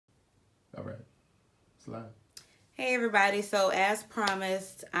All right. It's live. Hey everybody, so as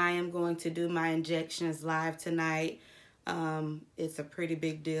promised, I am going to do my injections live tonight. It's a pretty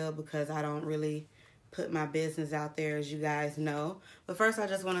big deal because I don't really put my business out there, as you guys know. But first, I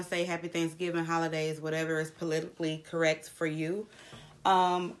just want to say happy Thanksgiving, holidays, whatever is politically correct for you.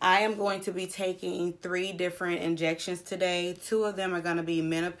 I am going to be taking 3 different injections today. 2 of them are going to be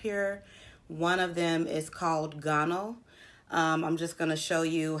Menopur. One of them is called Gonal. I'm just going to show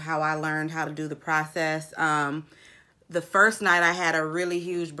you how I learned how to do the process. The first night I had a really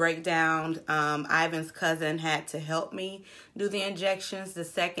huge breakdown. Ivan's cousin had to help me do the injections. The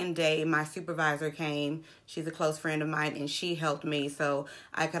second day, my supervisor came. She's a close friend of mine, and she helped me. So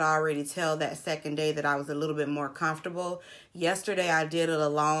I could already tell that second day that I was a little bit more comfortable. Yesterday, I did it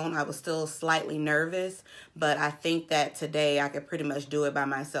alone. I was still slightly nervous, but I think that today I could pretty much do it by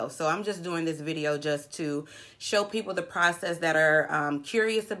myself. So I'm just doing this video just to show people the process that are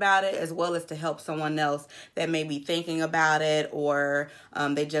curious about it, as well as to help someone else that may be thinking about it, or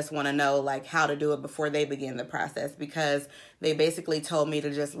they just want to know like how to do it before they begin the process, because they basically told me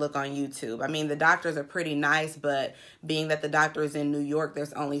to just look on YouTube. I mean, the doctors are pretty nice, but being that the doctor is in New York,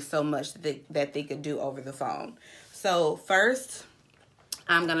 there's only so much that they could do over the phone. So first,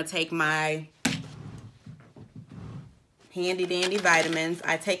 I'm going to take my handy dandy vitamins.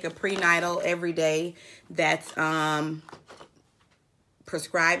 I take a prenatal every day that's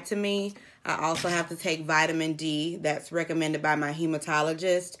prescribed to me. I also have to take vitamin D that's recommended by my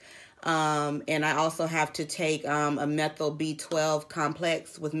hematologist. And I also have to take a methyl B12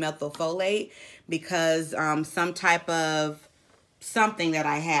 complex with methylfolate because some type of something that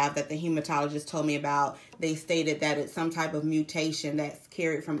I have that the hematologist told me about, they stated that it's some type of mutation that's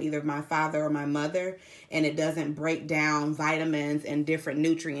carried from either my father or my mother, and it doesn't break down vitamins and different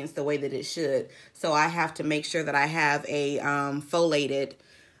nutrients the way that it should. So I have to make sure that I have a folated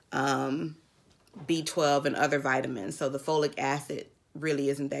B12 and other vitamins. So the folic acid really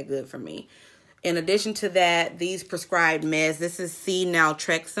isn't that good for me. In addition to that, these prescribed meds, this is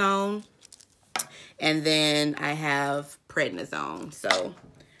C-naltrexone, and then I have prednisone. So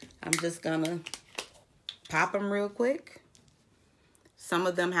I'm just gonna pop them real quick. Some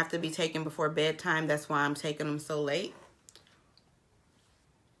of them have to be taken before bedtime. That's why I'm taking them so late.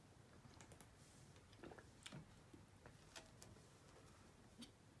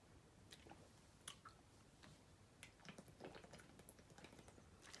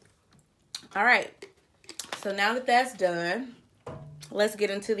 All right, so now that that's done, let's get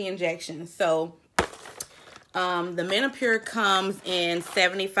into the injection. So the Menopur comes in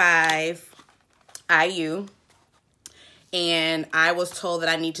 75 IU, and I was told that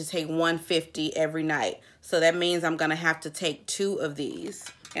I need to take 150 every night. So that means I'm going to have to take 2 of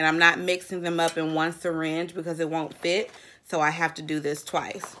these, and I'm not mixing them up in one syringe because it won't fit. So I have to do this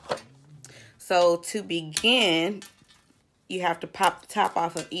twice. So to begin, you have to pop the top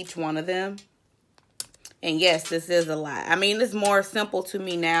off of each one of them. And yes, this is a lot. I mean, it's more simple to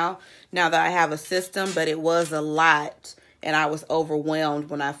me now that I have a system, but it was a lot, and I was overwhelmed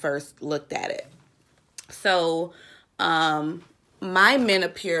when I first looked at it. So, my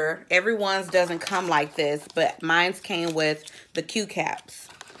Menopur, everyone's doesn't come like this, but mine's came with the Q caps.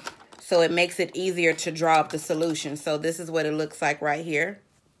 So it makes it easier to draw up the solution. So this is what it looks like right here.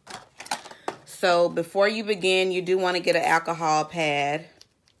 So before you begin, you do want to get an alcohol pad,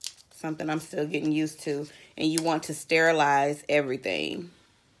 something I'm still getting used to, and you want to sterilize everything.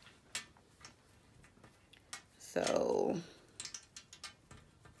 So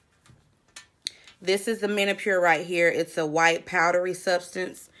this is the Menopur right here. It's a white powdery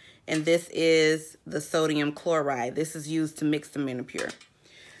substance, and this is the sodium chloride. This is used to mix the Menopur.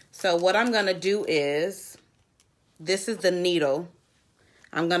 So what I'm going to do is, this is the needle.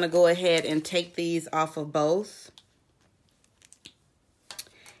 I'm going to go ahead and take these off of both.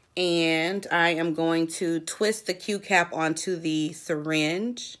 And I am going to twist the Q cap onto the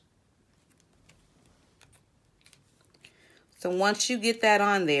syringe. So once you get that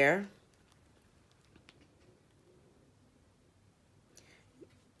on there,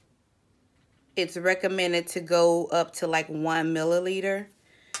 it's recommended to go up to like 1 milliliter.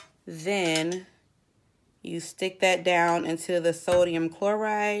 Then you stick that down into the sodium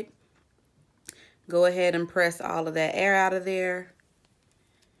chloride. Go ahead and press all of that air out of there.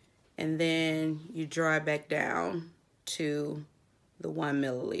 And then you draw it back down to the 1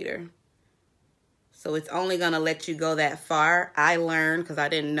 milliliter. So it's only going to let you go that far. I learned, because I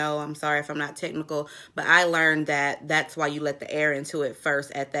didn't know, I'm sorry if I'm not technical, but I learned that that's why you let the air into it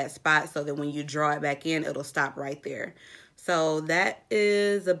first at that spot, so that when you draw it back in, it'll stop right there. So that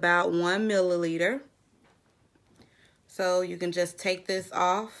is about 1 milliliter. So you can just take this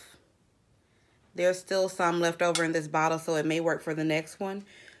off. There's still some left over in this bottle, so it may work for the next one.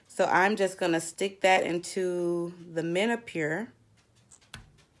 So I'm just going to stick that into the Menopur.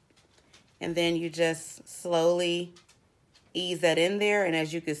 And then you just slowly ease that in there. And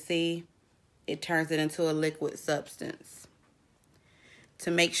as you can see, it turns it into a liquid substance.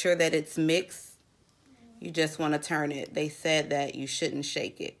 To make sure that it's mixed, you just want to turn it. They said that you shouldn't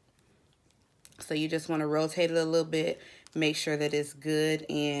shake it. So you just want to rotate it a little bit. Make sure that it's good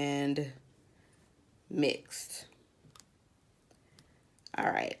and mixed.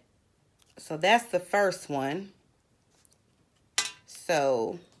 All right. So that's the first one.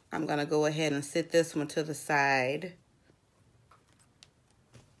 So I'm going to go ahead and sit this one to the side.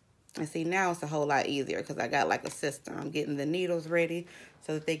 And see, now it's a whole lot easier because I got like a system. I'm getting the needles ready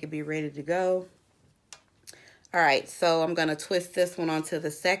so that they can be ready to go. All right, so I'm going to twist this one onto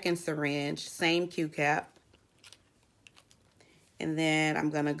the second syringe, same Q cap. And then I'm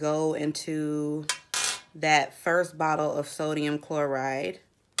going to go into that first bottle of sodium chloride.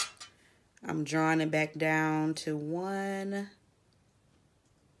 I'm drawing it back down to 1.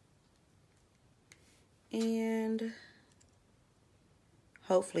 And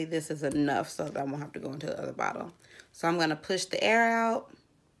hopefully this is enough so that I won't have to go into the other bottle. So I'm going to push the air out,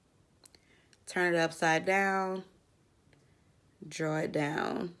 turn it upside down, draw it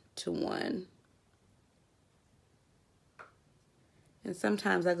down to 1. And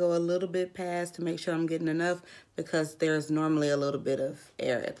sometimes I go a little bit past to make sure I'm getting enough because there's normally a little bit of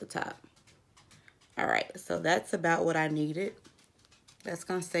air at the top. All right, so that's about what I needed. That's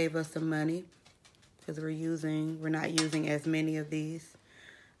going to save us some money because we're not using as many of these.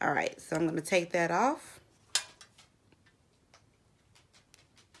 All right, so I'm going to take that off.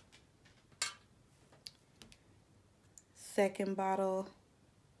 Second bottle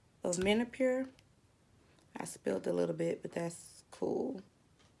of Menopur. I spilled a little bit, but that's cool.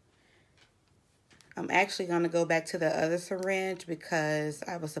 I'm actually going to go back to the other syringe because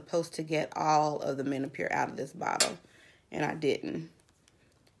I was supposed to get all of the Menopur out of this bottle, and I didn't.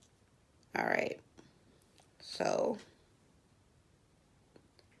 All right. So,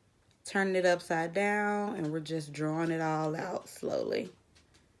 turning it upside down, and we're just drawing it all out slowly.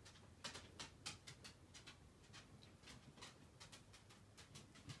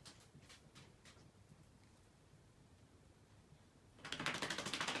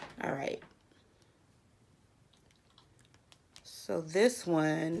 All right. So this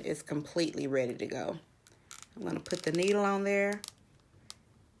one is completely ready to go. I'm going to put the needle on there.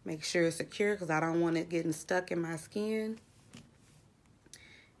 Make sure it's secure because I don't want it getting stuck in my skin.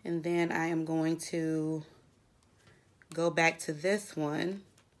 And then I am going to go back to this one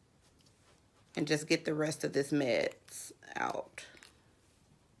and just get the rest of this meds out.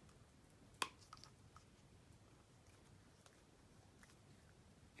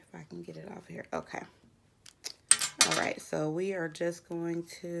 If I can get it off here. Okay. All right, so we are just going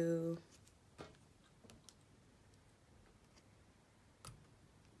to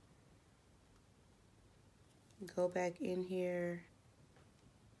go back in here.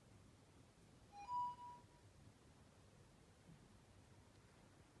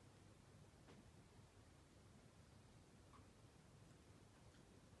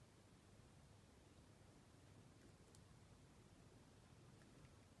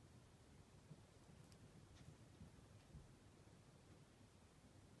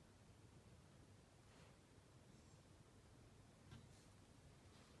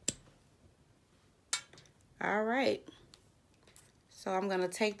 All right, so I'm gonna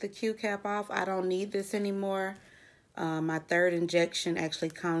take the Q cap off. I don't need this anymore. My third injection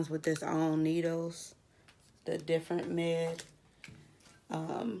actually comes with its own needles, the different med.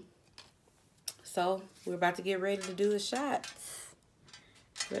 So we're about to get ready to do the shots.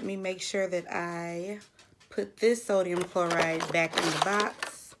 Let me make sure that I put this sodium chloride back in the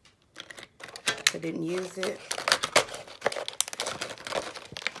box. I didn't use it.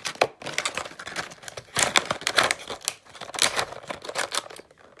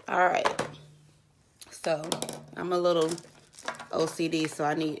 All right, so I'm a little OCD, so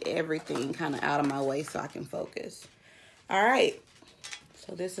I need everything kind of out of my way so I can focus. All right,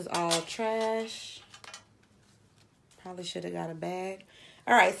 so this is all trash. Probably should have got a bag.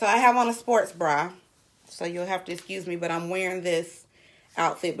 All right, so I have on a sports bra, so you'll have to excuse me, but I'm wearing this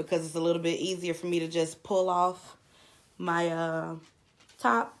outfit because it's a little bit easier for me to just pull off my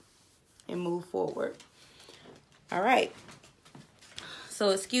top and move forward. All right. So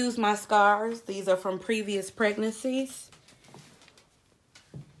excuse my scars. These are from previous pregnancies.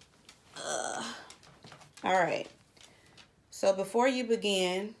 All right. So before you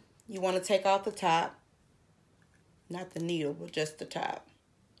begin, you want to take off the top. Not the needle, but just the top.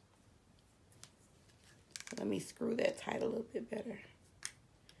 Let me screw that tight a little bit better.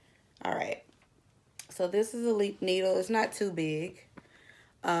 All right. So this is a leaf needle. It's not too big.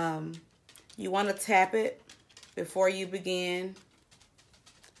 You want to tap it before you begin.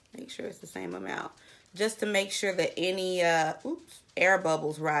 Make sure it's the same amount. Just to make sure that any air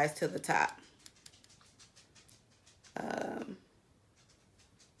bubbles rise to the top.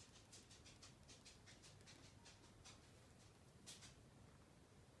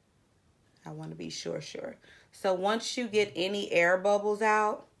 I want to be sure. So once you get any air bubbles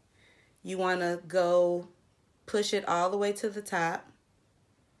out, you want to go push it all the way to the top.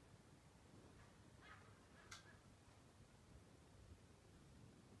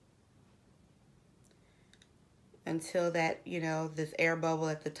 Until that, this air bubble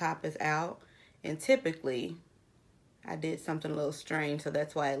at the top is out. And typically, I did something a little strange, so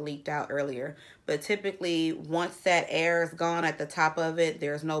that's why it leaked out earlier. But typically, once that air is gone at the top of it,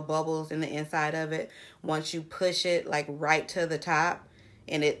 there's no bubbles in the inside of it. Once you push it like right to the top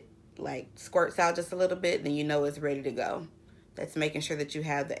and it like squirts out just a little bit, then you know it's ready to go. That's making sure that you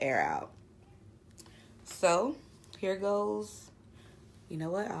have the air out. So here goes. You know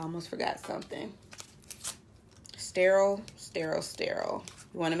what? I almost forgot something. Sterile.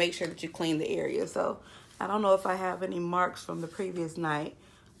 You want to make sure that you clean the area. So I don't know if I have any marks from the previous night.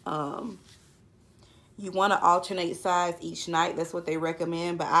 You want to alternate sides each night. That's what they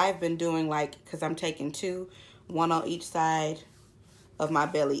recommend. But I've been doing because I'm taking two, one on each side of my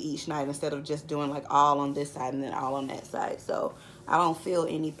belly each night instead of just doing all on this side and then all on that side. So I don't feel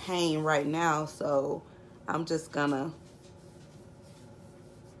any pain right now. So I'm just gonna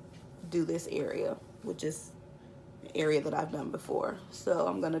do this area, which is the area that I've done before. So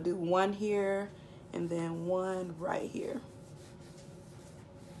I'm gonna do one here and then one right here.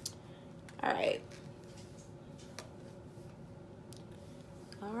 All right.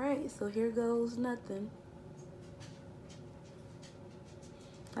 All right, so here goes nothing.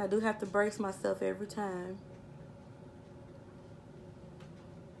 I do have to brace myself every time.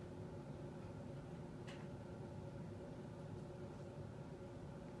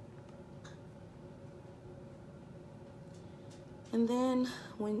 And then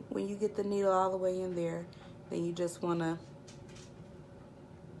when you get the needle all the way in there, then you just want to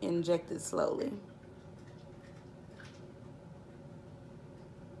inject it slowly.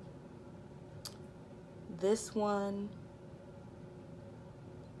 This one,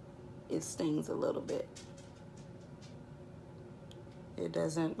 it stings a little bit. It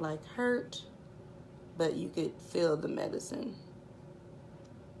doesn't hurt, but you could feel the medicine.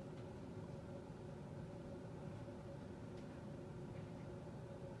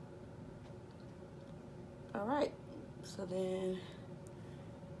 All right, so then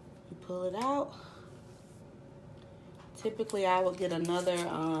you pull it out. Typically I will get another,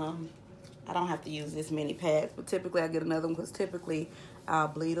 I don't have to use this many pads, but typically I get another one because typically I'll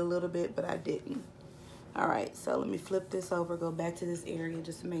bleed a little bit, but I didn't. All right, so let me flip this over, go back to this area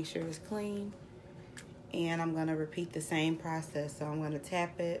just to make sure it's clean. And I'm gonna repeat the same process. So I'm gonna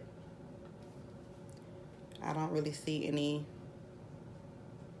tap it. I don't really see any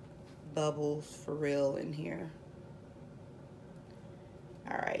bubbles for real in here.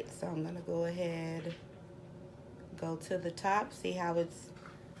 All right, so I'm gonna go ahead, go to the top, see how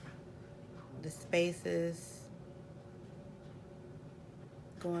the space is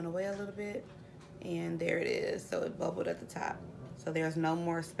going away a little bit, and there it is. So it bubbled at the top. So there's no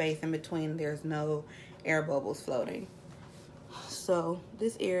more space in between. There's no air bubbles floating. So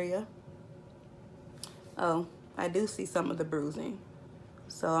this area, oh, I do see some of the bruising.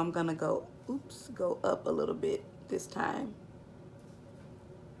 So I'm gonna go up a little bit this time.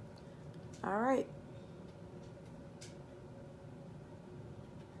 All right.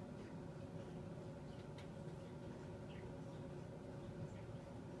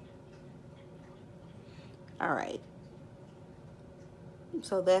 All right.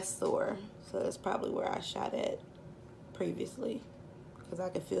 So that's sore. So that's probably where I shot at previously, because I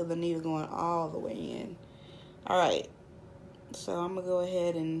could feel the needle going all the way in. All right. So I'm gonna go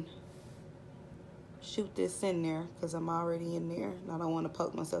ahead and shoot this in there because I'm already in there and I don't want to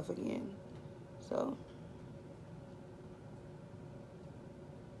poke myself again. So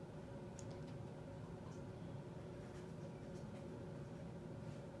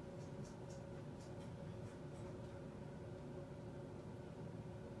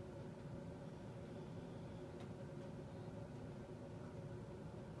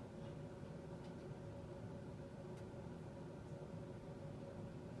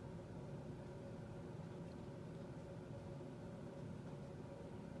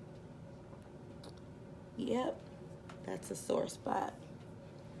yep, that's a sore spot.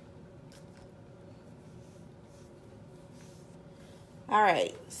 All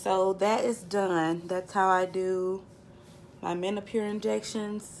right, so that is done. That's how I do my Menopur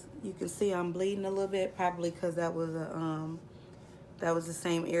injections. You can see I'm bleeding a little bit, probably because that was the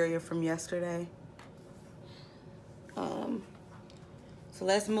same area from yesterday. So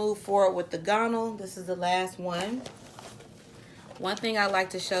let's move forward with the gonal. This is the last one. One thing I'd like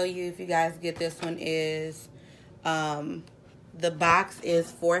to show you, if you guys get this one, is the box is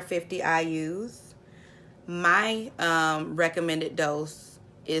 450 IUs. My recommended dose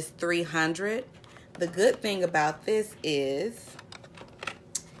is 300. The good thing about this is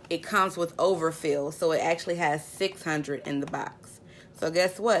it comes with overfill, so it actually has 600 in the box. So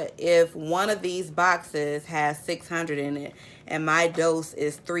guess what? If one of these boxes has 600 in it and my dose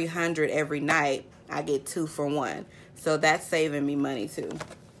is 300 every night, I get 2 for 1. So that's saving me money too.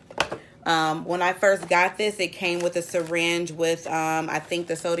 When I first got this, it came with a syringe with, I think,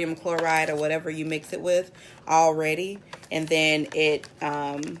 the sodium chloride or whatever you mix it with already. And then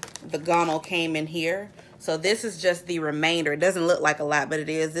the gonal came in here. So this is just the remainder. It doesn't look like a lot, but it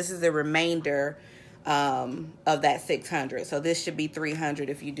is. This is the remainder of that 600. So this should be 300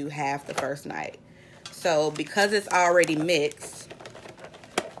 if you do half the first night. So because it's already mixed,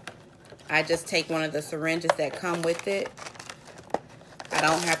 I just take one of the syringes that come with it. I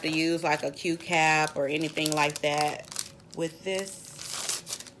don't have to use like a Q-cap or anything like that with this.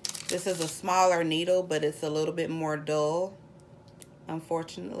 This is a smaller needle, but it's a little bit more dull,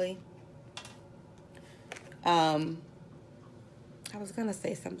 unfortunately. I was gonna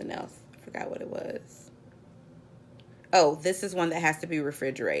say something else. I forgot what it was. Oh, this is one that has to be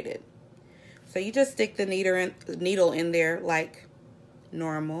refrigerated. So you just stick the needle in there like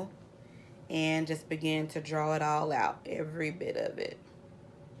normal and just begin to draw it all out, every bit of it.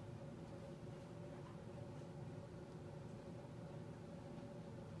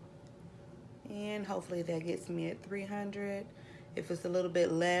 And hopefully that gets me at 300. If it's a little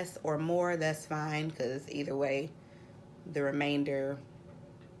bit less or more, that's fine, because either way, the remainder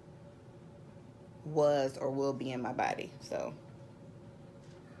was or will be in my body. So,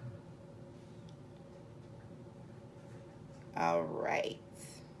 all right.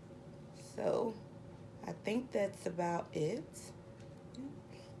 So, I think that's about it.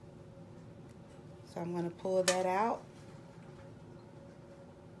 So I'm going to pull that out.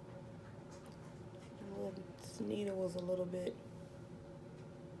 This needle was a little bit.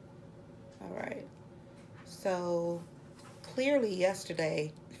 All right. So clearly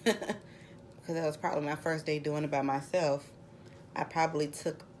yesterday, because that was probably my first day doing it by myself, I probably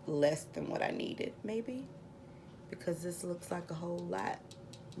took less than what I needed, maybe, because this looks like a whole lot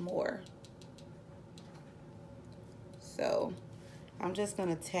more. So I'm just going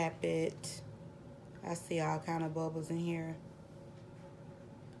to tap it. I see all kind of bubbles in here.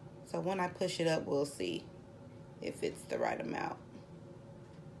 So when I push it up, we'll see if it's the right amount.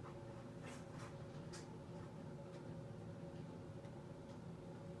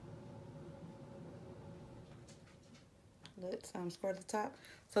 Let's score the top.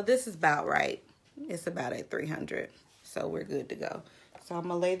 So this is about right. It's about at 300. So we're good to go. So I'm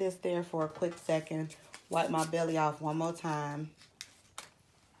going to lay this there for a quick second. Wipe my belly off one more time.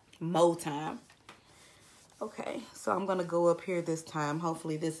 Okay, so I'm going to go up here this time.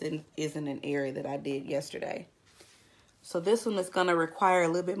 Hopefully this isn't an area that I did yesterday. So this one is going to require a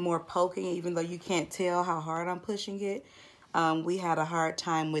little bit more poking, even though you can't tell how hard I'm pushing it. We had a hard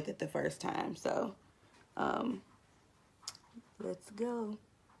time with it the first time. So let's go.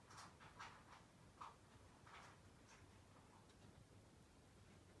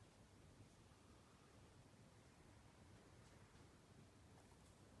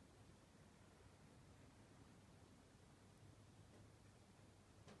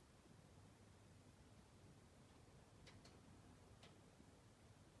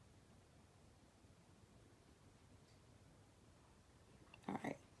 All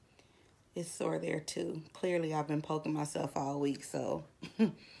right. It's sore there too. Clearly I've been poking myself all week, so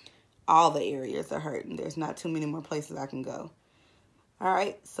all the areas are hurting. There's not too many more places I can go. All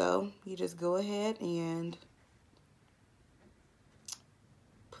right, so you just go ahead and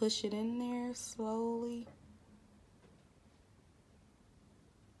push it in there slowly.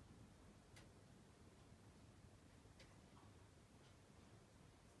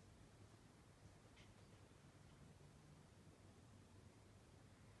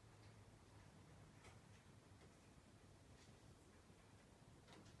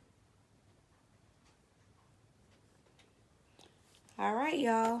 All right,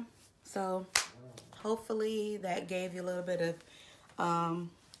 y'all. So hopefully that gave you a little bit of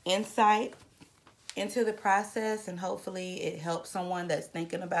insight into the process, and hopefully it helps someone that's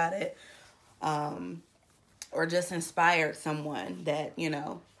thinking about it. or just inspired someone that, you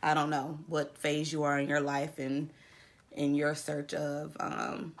know, I don't know what phase you are in your life and in your search of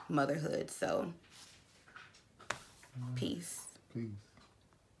motherhood. So, peace. Peace.